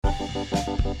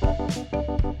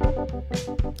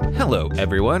Hello,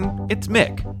 everyone. It's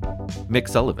Mick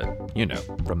Sullivan,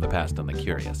 from the past and the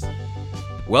curious.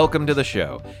 Welcome to the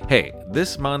show. Hey,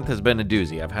 this month has been a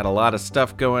doozy. I've had a lot of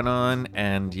stuff going on,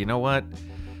 and you know what?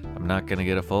 I'm not going to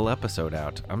get a full episode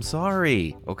out. I'm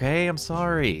sorry, okay? I'm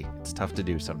sorry. It's tough to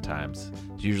do sometimes.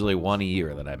 It's usually one a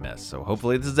year that I miss, so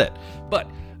hopefully this is it.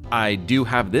 But I do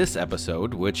have this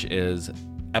episode, which is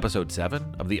episode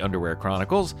 7 of the Underwear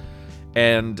Chronicles,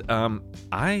 and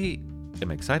I am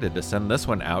excited to send this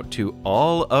one out to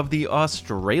all of the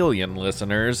Australian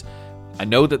listeners. I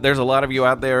know that there's a lot of you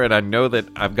out there, and I know that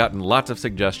I've gotten lots of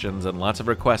suggestions and lots of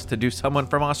requests to do someone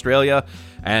from Australia,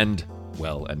 and,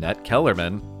 well, Annette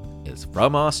Kellerman is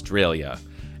from Australia,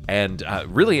 and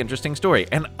really interesting story.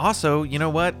 And also, you know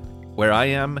what? Where I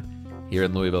am, here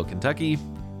in Louisville, Kentucky,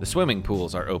 the swimming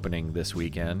pools are opening this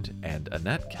weekend, and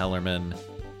Annette Kellerman,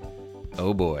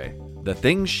 oh boy, the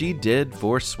things she did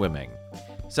for swimming.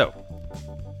 So,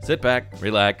 sit back,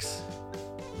 relax,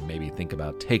 maybe think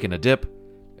about taking a dip,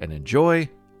 and enjoy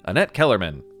Annette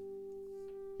Kellerman.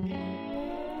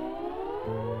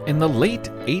 In the late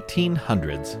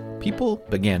 1800s, people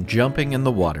began jumping in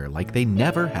the water like they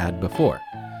never had before.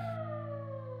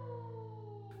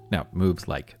 Now, moves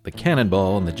like the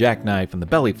cannonball and the jackknife and the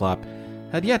belly flop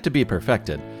had yet to be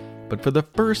perfected, but for the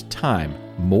first time,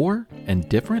 more and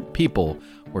different people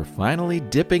were finally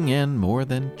dipping in more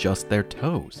than just their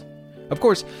toes. Of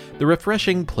course, the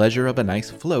refreshing pleasure of a nice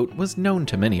float was known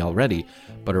to many already,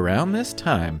 but around this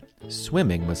time,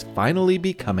 swimming was finally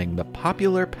becoming the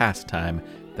popular pastime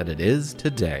that it is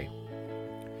today.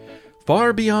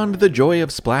 Far beyond the joy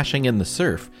of splashing in the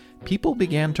surf, people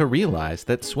began to realize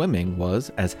that swimming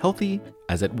was as healthy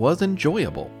as it was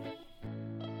enjoyable.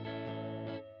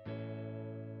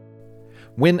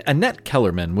 When Annette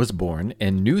Kellerman was born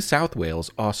in New South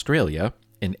Wales, Australia,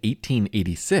 in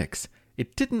 1886,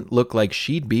 it didn't look like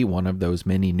she'd be one of those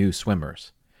many new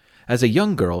swimmers. As a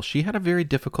young girl, she had a very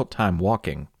difficult time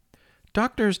walking.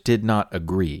 Doctors did not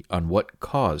agree on what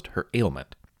caused her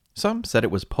ailment. Some said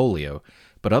it was polio,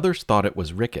 but others thought it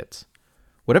was rickets.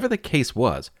 Whatever the case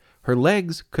was, her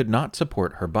legs could not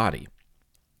support her body.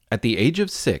 At the age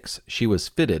of 6, she was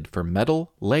fitted for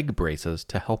metal leg braces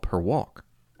to help her walk.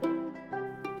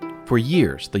 For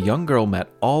years, the young girl met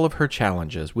all of her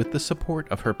challenges with the support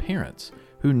of her parents,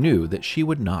 who knew that she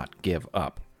would not give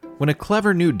up. When a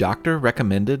clever new doctor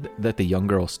recommended that the young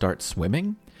girl start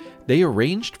swimming, they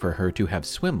arranged for her to have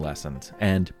swim lessons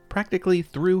and practically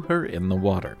threw her in the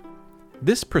water.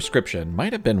 This prescription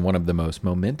might have been one of the most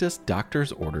momentous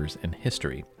doctor's orders in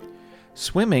history.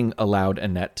 Swimming allowed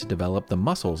Annette to develop the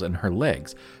muscles in her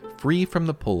legs, free from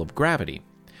the pull of gravity.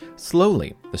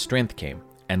 Slowly, the strength came,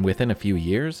 and within a few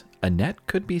years, Annette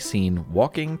could be seen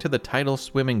walking to the tidal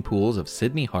swimming pools of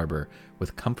Sydney Harbor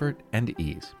with comfort and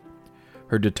ease.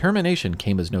 Her determination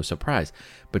came as no surprise,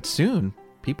 but soon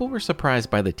people were surprised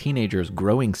by the teenager's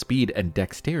growing speed and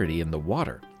dexterity in the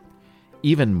water.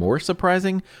 Even more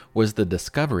surprising was the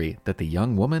discovery that the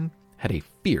young woman had a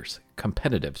fierce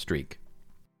competitive streak.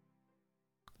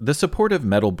 The supportive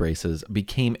metal braces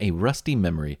became a rusty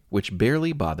memory which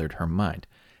barely bothered her mind.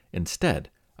 Instead,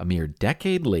 a mere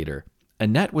decade later,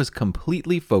 Annette was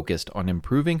completely focused on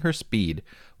improving her speed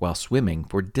while swimming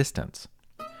for distance.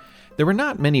 There were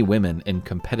not many women in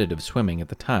competitive swimming at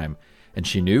the time, and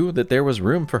she knew that there was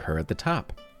room for her at the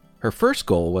top. Her first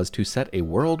goal was to set a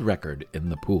world record in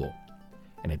the pool.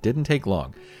 And it didn't take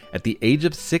long. At the age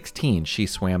of 16, she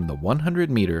swam the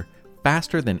 100-meter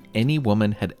faster than any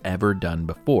woman had ever done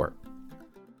before.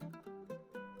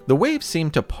 The waves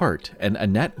seemed to part, and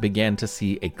Annette began to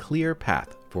see a clear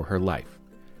path for her life.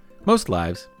 Most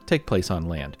lives take place on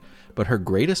land, but her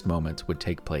greatest moments would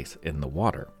take place in the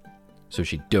water. So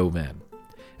she dove in.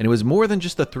 And it was more than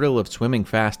just the thrill of swimming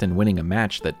fast and winning a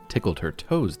match that tickled her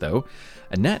toes, though.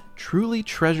 Annette truly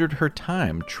treasured her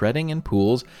time treading in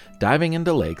pools, diving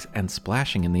into lakes, and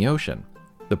splashing in the ocean.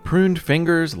 The pruned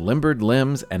fingers, limbered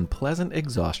limbs, and pleasant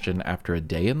exhaustion after a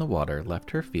day in the water left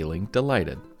her feeling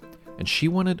delighted. And she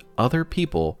wanted other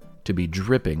people to be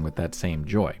dripping with that same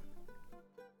joy.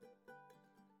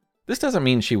 This doesn't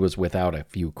mean she was without a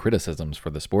few criticisms for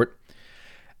the sport.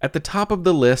 At the top of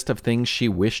the list of things she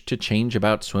wished to change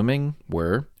about swimming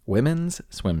were women's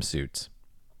swimsuits.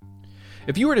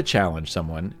 If you were to challenge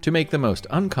someone to make the most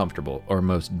uncomfortable or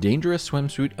most dangerous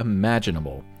swimsuit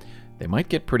imaginable, they might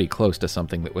get pretty close to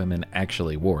something that women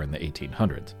actually wore in the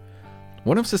 1800s.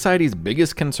 One of society's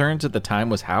biggest concerns at the time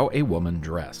was how a woman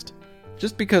dressed.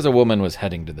 Just because a woman was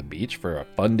heading to the beach for a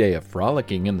fun day of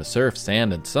frolicking in the surf,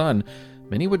 sand, and sun,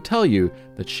 many would tell you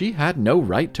that she had no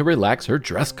right to relax her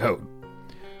dress code.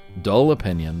 Dull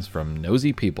opinions from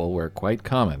nosy people were quite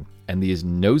common, and these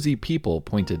nosy people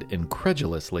pointed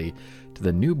incredulously to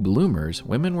the new bloomers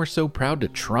women were so proud to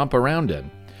tromp around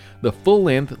in. The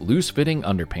full-length, loose-fitting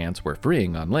underpants were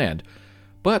freeing on land,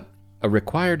 but a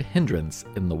required hindrance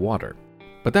in the water.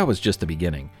 But that was just the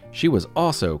beginning. She was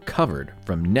also covered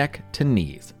from neck to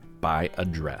knees by a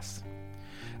dress.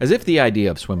 As if the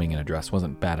idea of swimming in a dress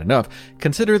wasn't bad enough,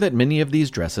 consider that many of these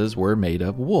dresses were made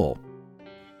of wool.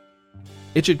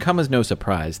 It should come as no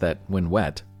surprise that when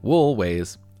wet, wool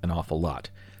weighs an awful lot.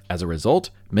 As a result,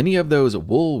 many of those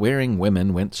wool-wearing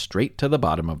women went straight to the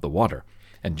bottom of the water.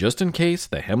 And just in case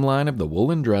the hemline of the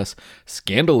woolen dress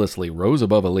scandalously rose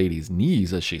above a lady's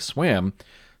knees as she swam,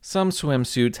 some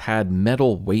swimsuits had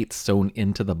metal weights sewn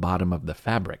into the bottom of the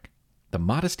fabric. The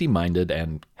modesty-minded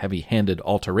and heavy-handed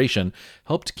alteration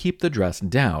helped keep the dress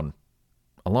down,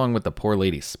 along with the poor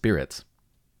lady's spirits.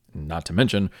 Not to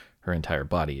mention her entire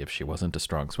body if she wasn't a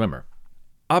strong swimmer.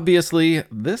 Obviously,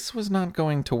 this was not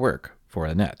going to work for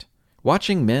Annette.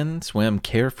 Watching men swim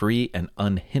carefree and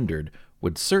unhindered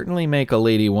would certainly make a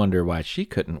lady wonder why she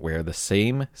couldn't wear the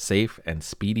same safe and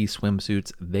speedy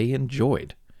swimsuits they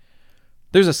enjoyed.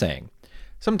 There's a saying,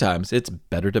 sometimes it's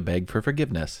better to beg for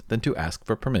forgiveness than to ask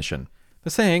for permission. The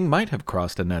saying might have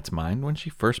crossed Annette's mind when she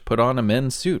first put on a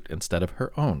men's suit instead of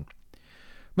her own.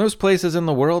 Most places in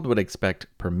the world would expect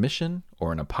permission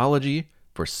or an apology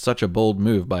for such a bold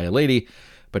move by a lady,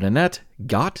 but Annette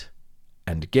got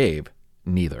and gave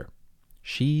neither.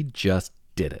 She just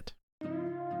did it.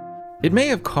 It may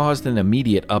have caused an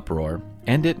immediate uproar,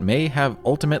 and it may have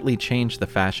ultimately changed the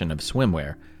fashion of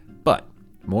swimwear, but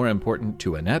more important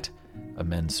to Annette, a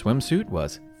men's swimsuit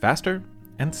was faster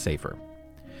and safer.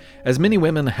 As many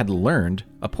women had learned,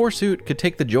 a poor suit could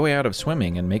take the joy out of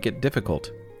swimming and make it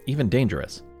difficult, even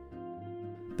dangerous.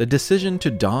 The decision to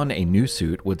don a new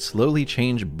suit would slowly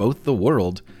change both the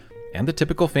world and the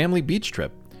typical family beach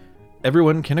trip.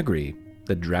 Everyone can agree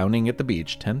that drowning at the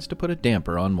beach tends to put a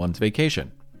damper on one's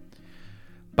vacation.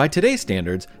 By today's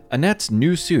standards, Annette's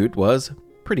new suit was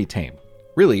pretty tame.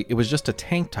 Really, it was just a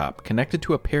tank top connected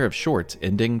to a pair of shorts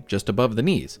ending just above the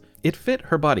knees. It fit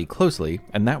her body closely,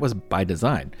 and that was by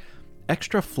design.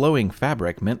 Extra flowing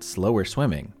fabric meant slower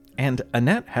swimming, and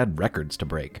Annette had records to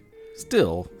break.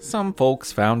 Still, some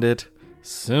folks found it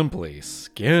simply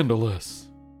scandalous.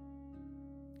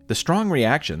 The strong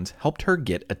reactions helped her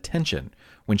get attention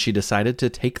when she decided to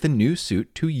take the new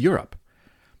suit to Europe.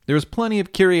 There was plenty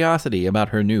of curiosity about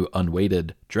her new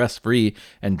unweighted, dress-free,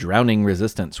 and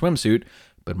drowning-resistant swimsuit,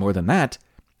 but more than that,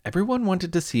 everyone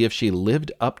wanted to see if she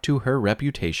lived up to her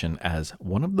reputation as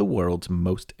one of the world's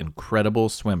most incredible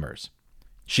swimmers.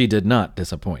 She did not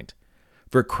disappoint.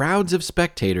 For crowds of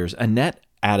spectators, Annette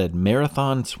added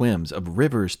marathon swims of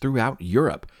rivers throughout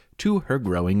Europe to her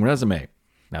growing resume.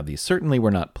 Now, these certainly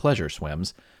were not pleasure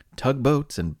swims.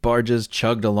 Tugboats and barges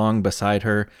chugged along beside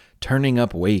her, turning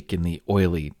up wake in the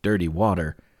oily, dirty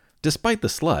water. Despite the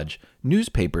sludge,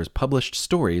 newspapers published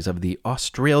stories of the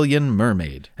Australian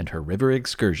mermaid and her river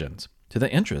excursions, to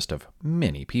the interest of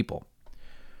many people.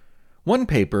 One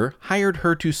paper hired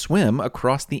her to swim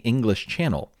across the English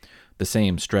Channel, the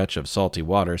same stretch of salty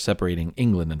water separating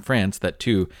England and France that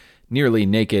two nearly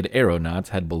naked aeronauts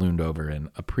had ballooned over in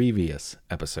a previous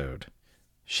episode.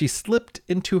 She slipped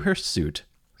into her suit,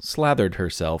 slathered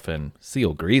herself in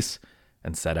seal grease,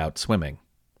 and set out swimming.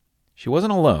 She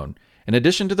wasn't alone. In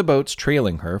addition to the boats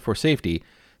trailing her for safety,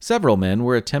 several men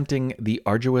were attempting the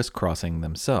arduous crossing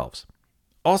themselves.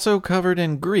 Also covered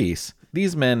in grease,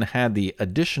 these men had the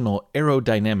additional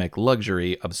aerodynamic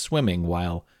luxury of swimming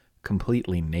while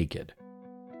completely naked.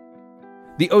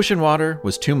 The ocean water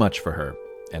was too much for her,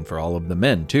 and for all of the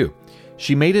men, too.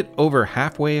 She made it over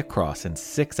halfway across in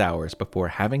 6 hours before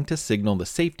having to signal the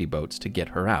safety boats to get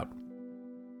her out.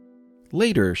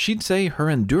 Later, she'd say her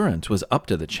endurance was up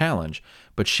to the challenge,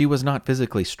 but she was not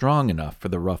physically strong enough for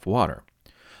the rough water.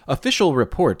 Official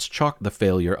reports chalked the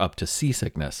failure up to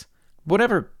seasickness.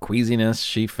 Whatever queasiness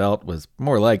she felt was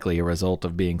more likely a result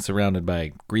of being surrounded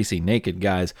by greasy naked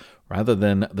guys rather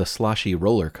than the sloshy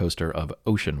roller coaster of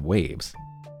ocean waves.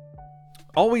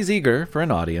 Always eager for an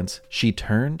audience, she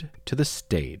turned to the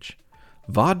stage.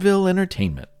 Vaudeville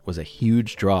entertainment was a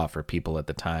huge draw for people at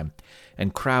the time,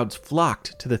 and crowds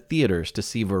flocked to the theaters to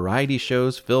see variety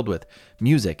shows filled with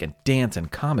music and dance and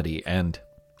comedy and,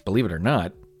 believe it or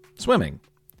not, swimming.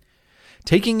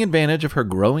 Taking advantage of her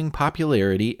growing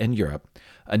popularity in Europe,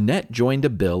 Annette joined a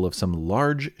bill of some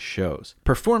large shows,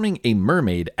 performing a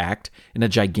mermaid act in a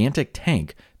gigantic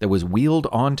tank that was wheeled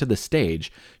onto the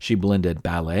stage. She blended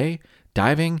ballet,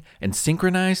 diving, and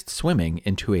synchronized swimming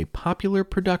into a popular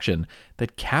production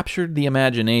that captured the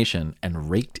imagination and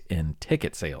raked in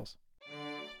ticket sales.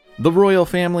 The royal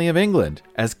family of England,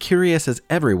 as curious as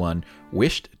everyone,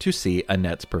 wished to see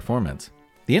Annette's performance.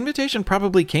 The invitation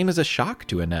probably came as a shock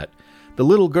to Annette. The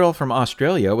little girl from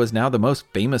Australia was now the most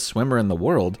famous swimmer in the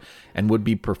world and would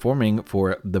be performing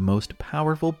for the most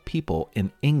powerful people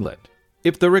in England.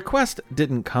 If the request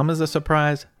didn't come as a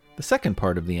surprise, the second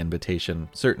part of the invitation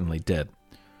certainly did.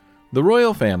 The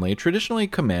royal family traditionally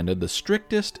commanded the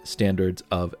strictest standards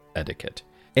of etiquette.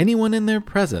 Anyone in their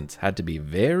presence had to be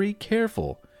very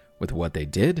careful with what they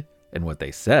did and what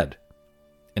they said.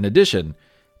 In addition,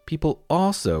 people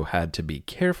also had to be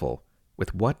careful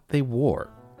with what they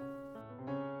wore.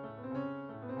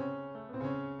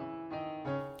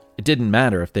 It didn't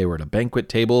matter if they were at a banquet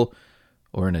table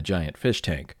or in a giant fish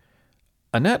tank.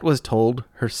 Annette was told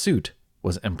her suit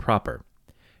was improper,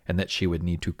 and that she would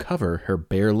need to cover her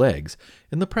bare legs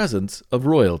in the presence of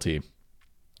royalty.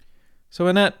 So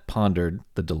Annette pondered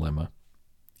the dilemma.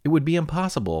 It would be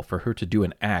impossible for her to do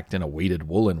an act in a weighted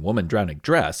woolen woman-drowning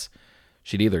dress.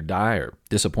 She'd either die or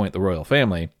disappoint the royal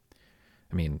family.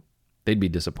 I mean, they'd be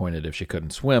disappointed if she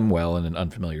couldn't swim well in an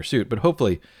unfamiliar suit, but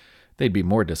hopefully they'd be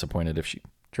more disappointed if she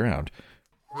drowned.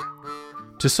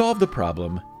 To solve the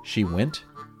problem, she went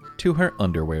to her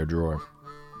underwear drawer.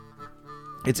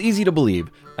 It's easy to believe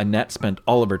Annette spent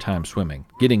all of her time swimming,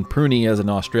 getting pruny as an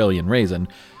Australian raisin,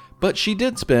 but she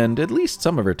did spend at least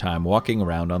some of her time walking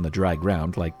around on the dry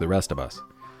ground like the rest of us.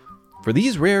 For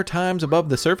these rare times above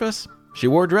the surface, she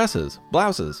wore dresses,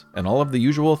 blouses, and all of the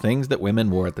usual things that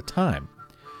women wore at the time.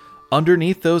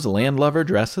 Underneath those landlover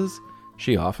dresses,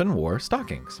 she often wore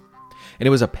stockings. And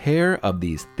it was a pair of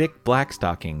these thick black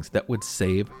stockings that would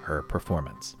save her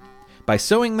performance. By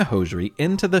sewing the hosiery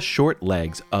into the short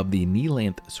legs of the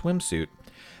knee-length swimsuit,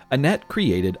 Annette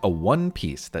created a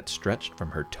one-piece that stretched from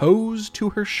her toes to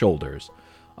her shoulders,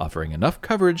 offering enough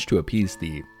coverage to appease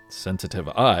the sensitive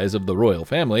eyes of the royal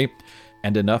family,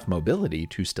 and enough mobility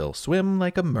to still swim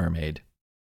like a mermaid.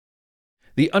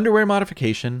 The underwear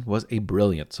modification was a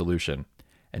brilliant solution,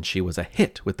 and she was a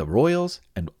hit with the royals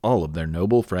and all of their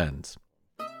noble friends.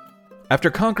 After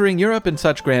conquering Europe in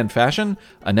such grand fashion,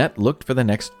 Annette looked for the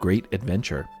next great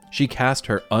adventure. She cast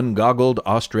her ungoggled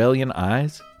Australian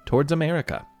eyes towards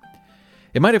America.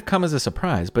 It might have come as a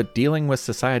surprise, but dealing with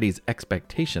society's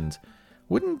expectations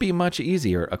wouldn't be much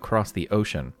easier across the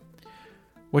ocean.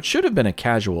 What should have been a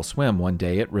casual swim one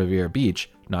day at Revere Beach,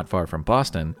 not far from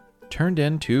Boston, turned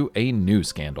into a new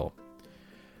scandal.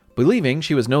 Believing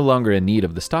she was no longer in need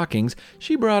of the stockings,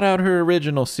 she brought out her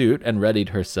original suit and readied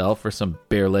herself for some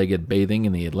bare-legged bathing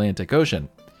in the Atlantic Ocean.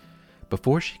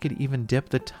 Before she could even dip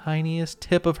the tiniest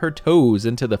tip of her toes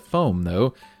into the foam,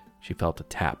 though, she felt a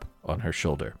tap on her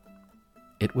shoulder.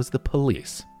 It was the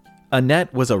police.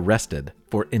 Annette was arrested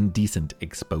for indecent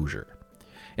exposure.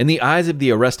 In the eyes of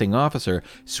the arresting officer,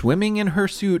 swimming in her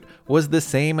suit was the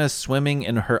same as swimming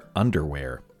in her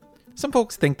underwear. Some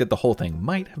folks think that the whole thing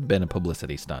might have been a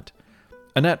publicity stunt.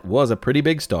 Annette was a pretty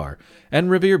big star, and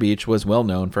Revere Beach was well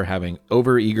known for having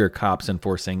overeager cops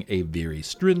enforcing a very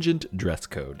stringent dress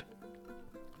code.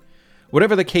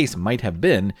 Whatever the case might have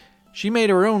been, she made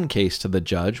her own case to the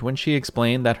judge when she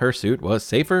explained that her suit was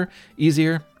safer,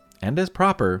 easier, and as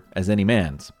proper as any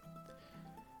man's.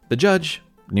 The judge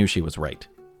knew she was right,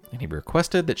 and he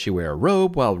requested that she wear a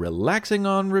robe while relaxing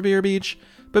on Revere Beach,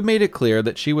 but made it clear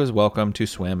that she was welcome to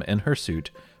swim in her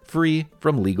suit, free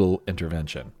from legal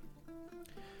intervention.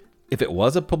 If it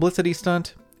was a publicity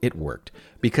stunt, it worked,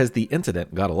 because the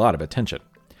incident got a lot of attention.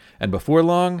 And before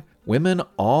long, women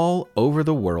all over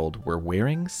the world were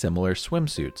wearing similar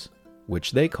swimsuits,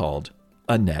 which they called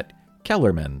Annette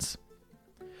Kellermans.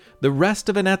 The rest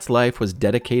of Annette's life was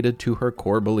dedicated to her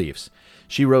core beliefs.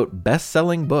 She wrote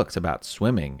best-selling books about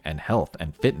swimming and health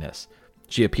and fitness.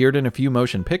 She appeared in a few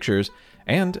motion pictures,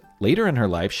 and later in her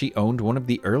life, she owned one of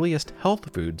the earliest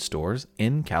health food stores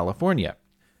in California.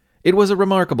 It was a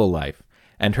remarkable life,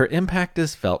 and her impact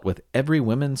is felt with every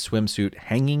women's swimsuit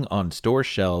hanging on store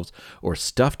shelves or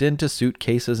stuffed into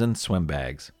suitcases and swim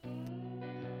bags.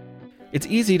 It's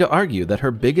easy to argue that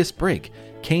her biggest break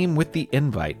came with the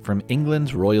invite from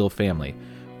England's royal family,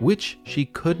 which she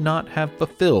could not have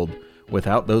fulfilled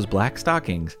without those black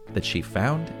stockings that she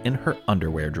found in her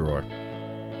underwear drawer.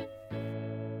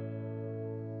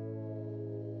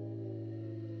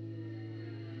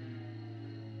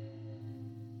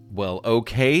 Well,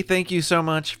 okay, thank you so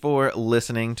much for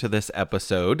listening to this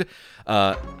episode.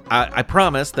 I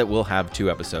promise that we'll have 2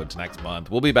 episodes next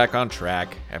month. We'll be back on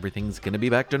track. Everything's going to be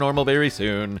back to normal very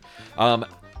soon.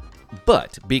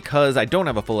 But because I don't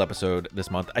have a full episode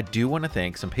this month, I do want to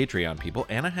thank some Patreon people,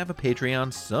 and I have a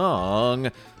Patreon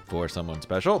song for someone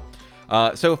special.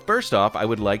 So first off, I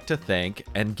would like to thank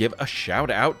and give a shout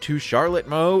out to Charlotte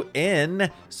Moe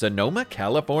in Sonoma,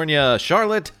 California.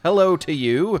 Charlotte, hello to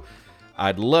you.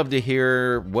 I'd love to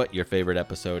hear what your favorite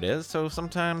episode is, so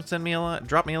sometimes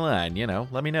drop me a line,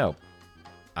 let me know.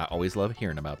 I always love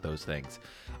hearing about those things.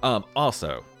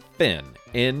 Also, Finn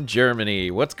in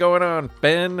Germany. What's going on,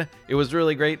 Finn? It was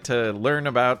really great to learn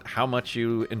about how much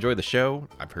you enjoy the show.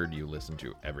 I've heard you listen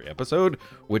to every episode,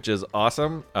 which is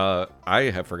awesome. I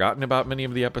have forgotten about many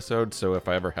of the episodes, so if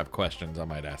I ever have questions, I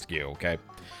might ask you, okay?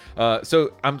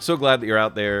 So I'm so glad that you're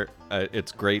out there.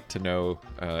 It's great to know,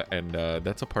 and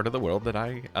that's a part of the world that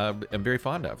I am very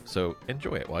fond of. So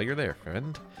enjoy it while you're there,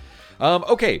 friend.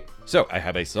 Okay, so I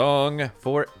have a song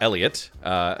for Elliot,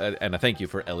 and a thank you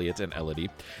for Elliot and Elodie.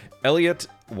 Elliot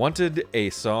wanted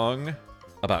a song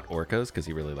about orcas because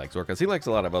he really likes orcas. He likes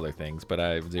a lot of other things, but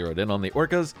I zeroed in on the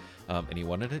orcas, and he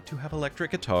wanted it to have electric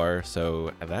guitar,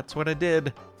 so that's what I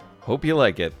did. Hope you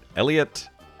like it, Elliot,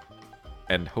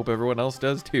 and hope everyone else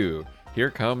does too.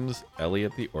 Here comes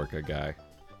Elliot the Orca Guy.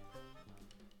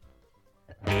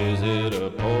 Is it a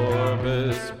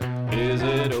porpoise? Is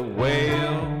it a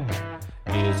whale?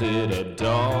 Is it a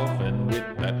dolphin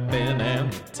with that fin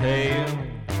and tail?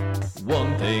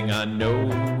 One thing I know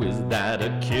is that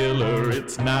a killer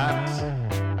it's not.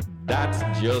 That's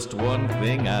just one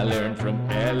thing I learned from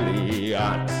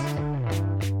Elliot.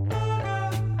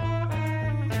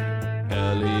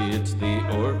 Elliot's the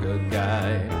orca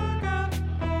guy.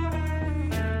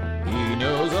 He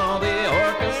knows all the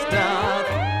orca stuff.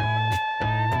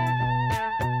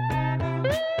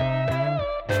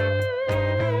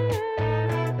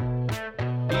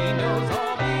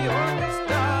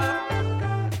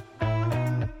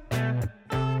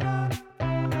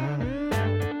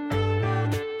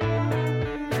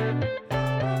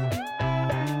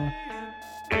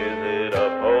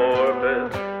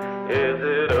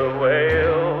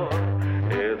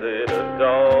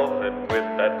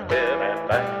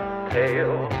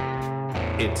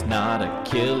 It's not a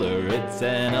killer, it's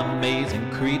an amazing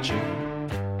creature.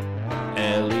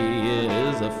 Elliot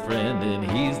is a friend and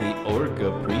he's the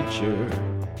orca preacher.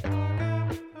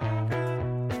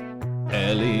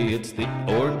 Elliot's the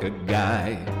orca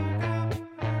guy.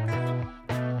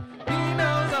 He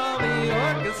knows all the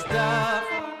orca stuff.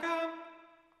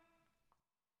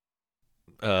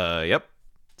 Yep.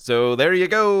 So there you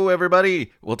go,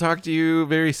 everybody. We'll talk to you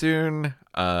very soon.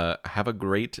 Have a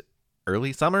great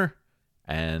early summer.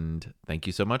 And thank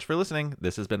you so much for listening.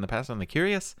 This has been The Past on the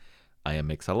Curious. I am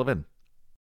Mick Sullivan.